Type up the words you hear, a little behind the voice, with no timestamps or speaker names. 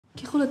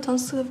chuile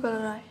tonsúh go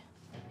ra.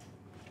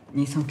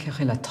 Níos an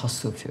ceachil le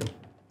tasú fiú.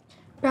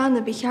 Brana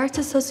bhí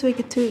chearta sosú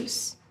go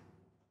tús.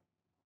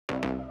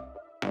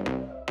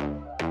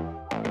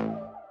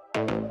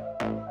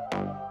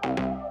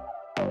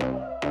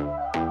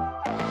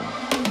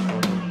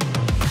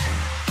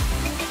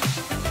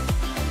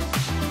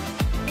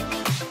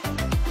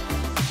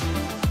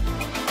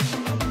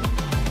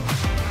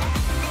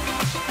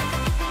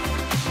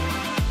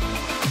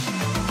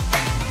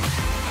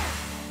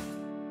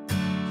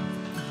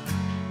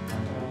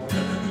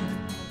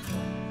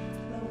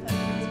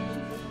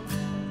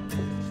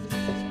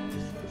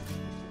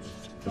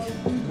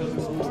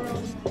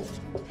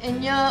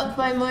 Inne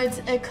ba muid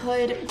ag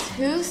chuid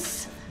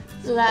tús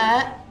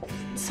le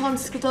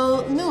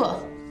Scoil nua.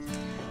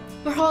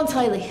 Mar há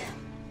Daltaí.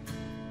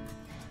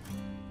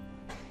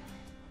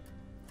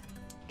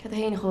 Cad a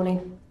héana cholainn?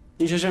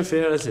 Ní sé sin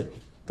fér is.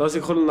 Tás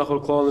ag chulann nach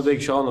chuil chláánna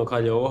beag Seán ó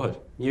chailleadh obair.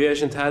 Ní bhé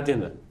sin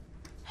taidiana.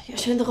 Jo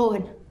sin do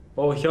roin.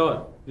 Ó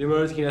Sheán, bhí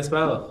mar cin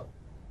spellach.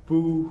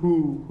 Boo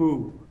hoo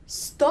hoo.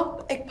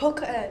 Stop ag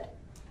buachaill.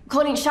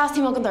 Cholainn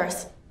seastaí mo an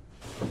doras.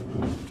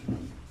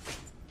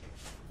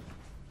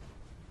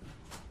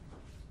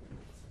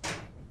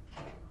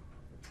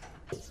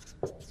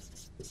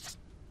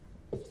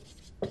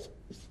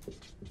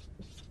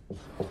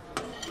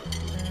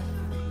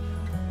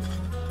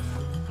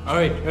 All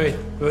right.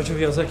 Go to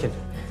your second.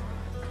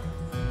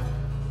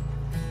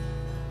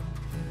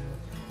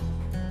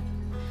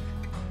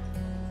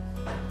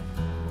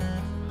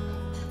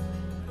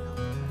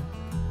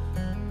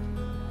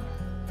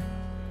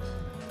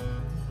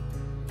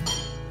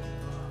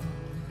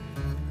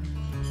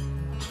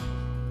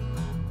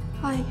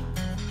 Hi.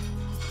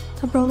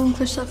 Tá bralam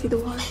cluisteach fi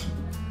do bháil.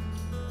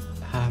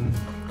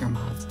 Gur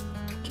mad.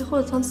 Cí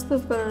chuile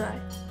tonsúh go ra.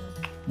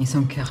 Níos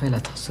an ceachil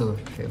le tasú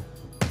fiú.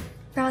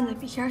 Brana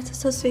bhí chearta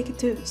sosú go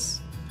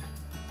tús.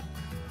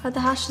 Tá a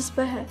hasiste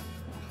bethe.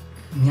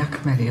 Neach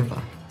mé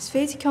riomh. Is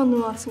féidir ceann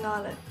nua san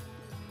gáile.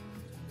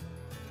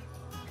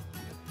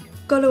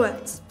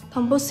 Goileit, tá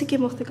busa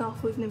gimochta gan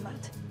chuig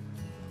nimad.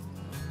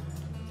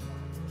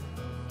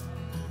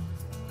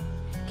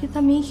 Cí tá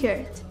mí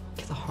cheart.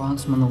 Cad a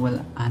thrás man bhfuil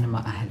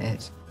anama a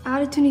head.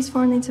 Ára tú níos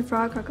fórnainn sa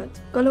bhrág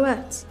agad.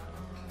 Goileit.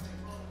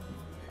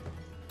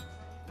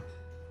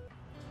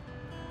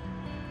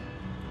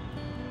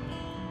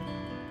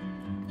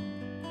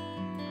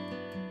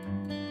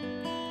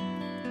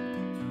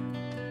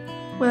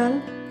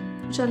 Well,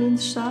 Jalín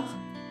isteach.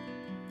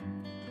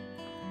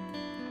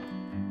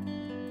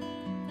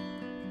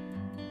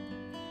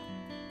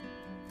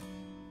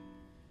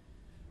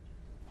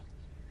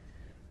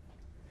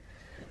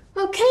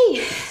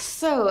 Okay,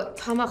 so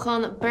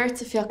táachchan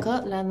bpáirt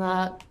fiacha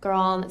lena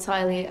Chrann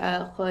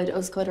Teaghlaigh chuid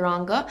os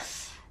Cuidaranga.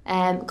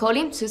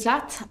 Gaillimh tús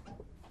leat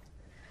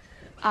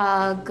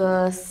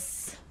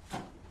agus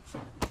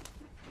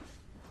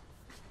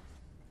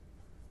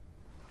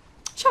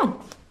Seán,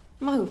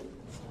 maithú.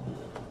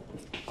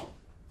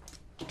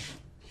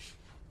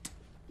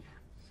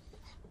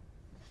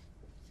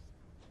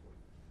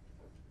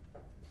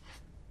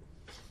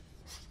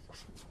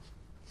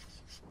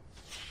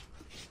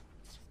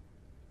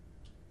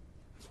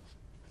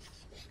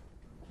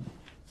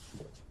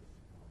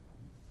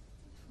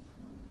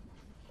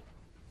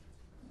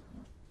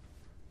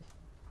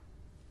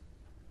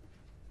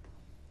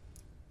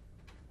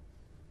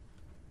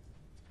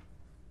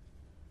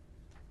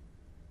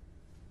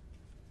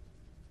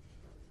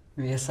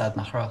 Bhí sad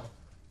nach rá.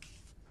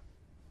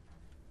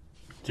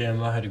 Déan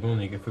mháthair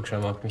gúnaí go fug sé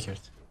amach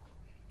miceart.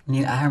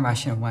 Níl ahar mar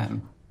sin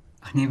bhaim,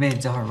 ach ní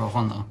bhéh dehar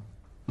rohanna,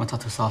 má tá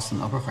tú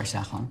sásan obair chuir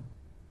seachan.